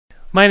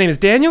My name is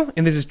Daniel,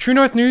 and this is True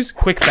North News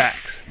Quick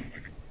Facts.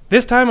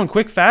 This time on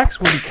Quick Facts,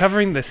 we'll be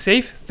covering the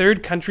Safe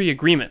Third Country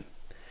Agreement.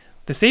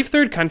 The Safe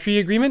Third Country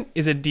Agreement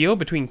is a deal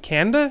between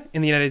Canada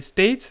and the United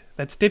States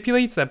that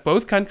stipulates that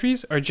both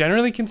countries are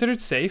generally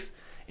considered safe,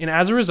 and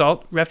as a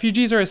result,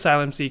 refugees or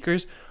asylum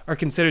seekers are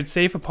considered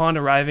safe upon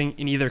arriving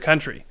in either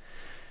country.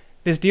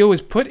 This deal was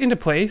put into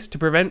place to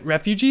prevent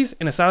refugees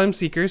and asylum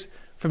seekers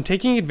from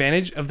taking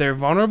advantage of their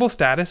vulnerable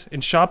status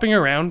and shopping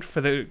around for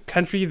the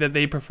country that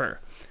they prefer.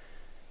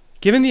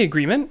 Given the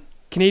agreement,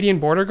 Canadian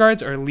border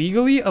guards are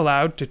legally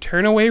allowed to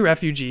turn away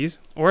refugees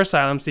or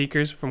asylum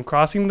seekers from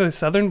crossing the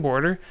southern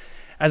border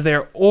as they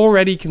are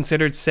already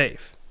considered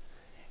safe.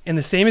 And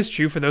the same is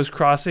true for those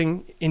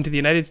crossing into the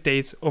United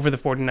States over the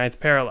 49th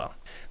parallel.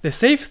 The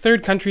Safe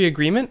Third Country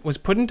Agreement was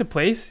put into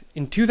place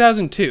in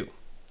 2002.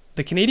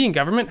 The Canadian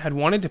government had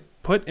wanted to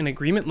put an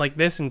agreement like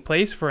this in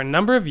place for a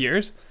number of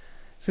years,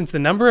 since the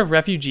number of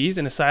refugees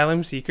and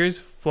asylum seekers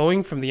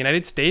flowing from the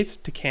United States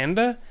to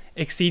Canada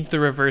exceeds the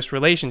reverse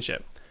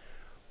relationship,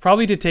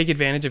 probably to take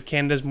advantage of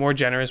Canada's more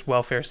generous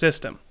welfare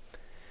system.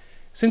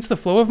 Since the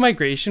flow of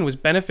migration was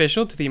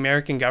beneficial to the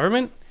American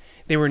government,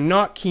 they were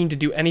not keen to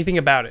do anything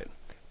about it.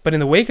 But in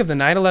the wake of the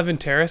 9/11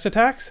 terrorist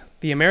attacks,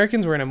 the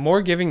Americans were in a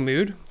more giving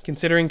mood,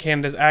 considering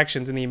Canada's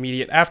actions in the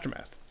immediate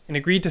aftermath, and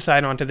agreed to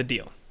sign on to the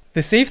deal.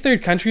 The Safe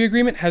Third Country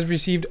Agreement has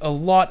received a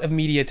lot of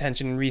media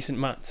attention in recent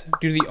months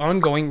due to the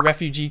ongoing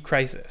refugee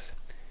crisis.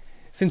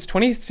 Since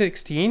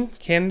 2016,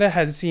 Canada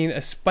has seen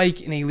a spike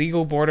in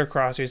illegal border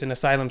crossers and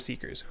asylum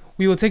seekers.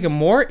 We will take a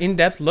more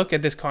in-depth look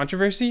at this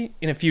controversy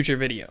in a future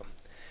video.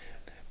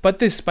 But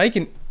this spike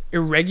in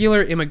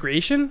irregular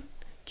immigration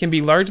can be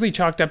largely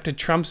chalked up to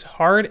Trump's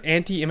hard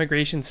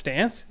anti-immigration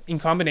stance in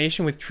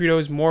combination with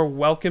Trudeau's more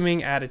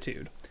welcoming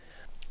attitude.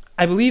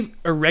 I believe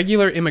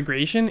irregular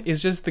immigration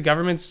is just the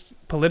government's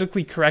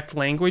politically correct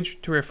language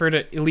to refer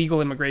to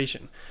illegal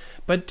immigration.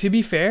 But to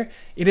be fair,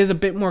 it is a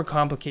bit more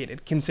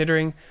complicated,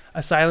 considering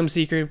asylum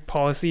seeker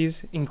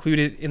policies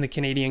included in the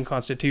Canadian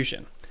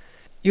Constitution.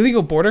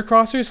 Illegal border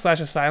crossers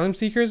 / asylum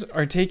seekers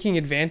are taking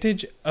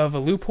advantage of a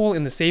loophole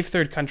in the Safe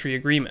Third Country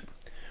Agreement,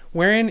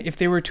 wherein if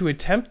they were to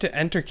attempt to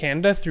enter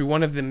Canada through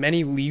one of the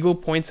many legal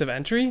points of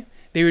entry,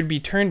 they would be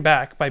turned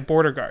back by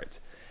border guards,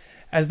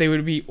 as they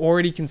would be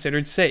already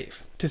considered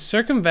safe. To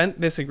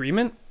circumvent this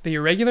agreement, the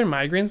irregular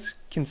migrants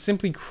can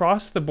simply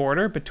cross the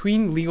border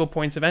between legal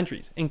points of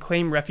entries and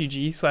claim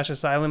refugee /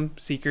 asylum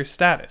seeker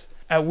status,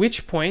 at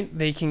which point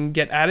they can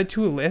get added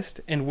to a list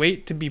and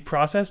wait to be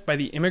processed by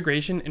the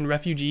Immigration and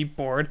Refugee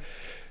Board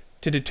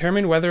to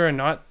determine whether or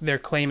not their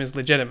claim is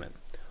legitimate,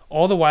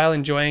 all the while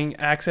enjoying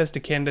access to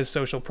Canada's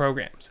social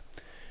programs.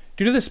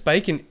 Due to the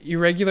spike in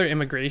irregular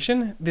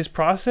immigration, this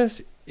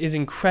process is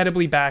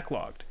incredibly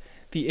backlogged.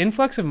 The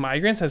influx of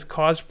migrants has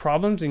caused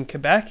problems in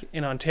Quebec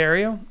and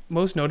Ontario,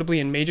 most notably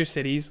in major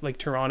cities like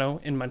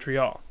Toronto and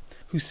Montreal,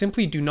 who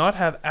simply do not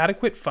have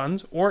adequate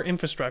funds or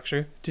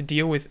infrastructure to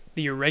deal with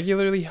the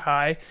irregularly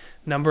high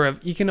number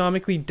of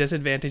economically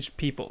disadvantaged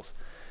peoples.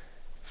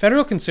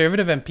 Federal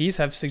Conservative MPs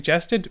have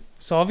suggested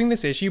solving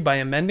this issue by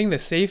amending the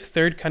Safe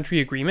Third Country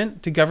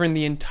Agreement to govern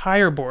the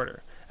entire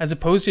border, as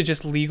opposed to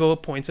just legal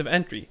points of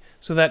entry,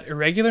 so that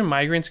irregular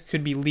migrants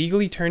could be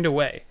legally turned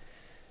away.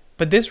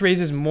 But this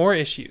raises more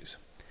issues.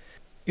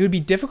 It would be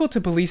difficult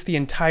to police the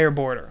entire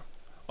border,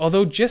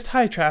 although just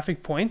high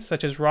traffic points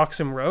such as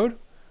Roxham Road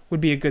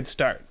would be a good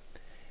start.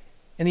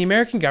 And the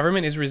American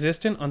government is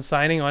resistant on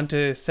signing on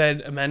to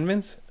said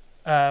amendments,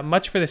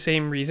 much for the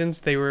same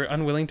reasons they were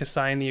unwilling to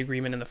sign the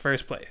agreement in the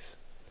first place.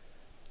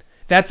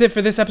 That's it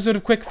for this episode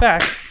of Quick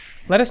Facts.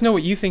 Let us know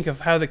what you think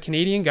of how the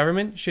Canadian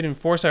government should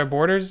enforce our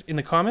borders in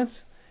the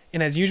comments,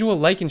 and as usual,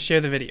 like and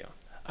share the video.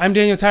 I'm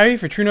Daniel Tyree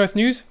for True North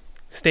News.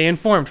 Stay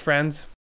informed, friends.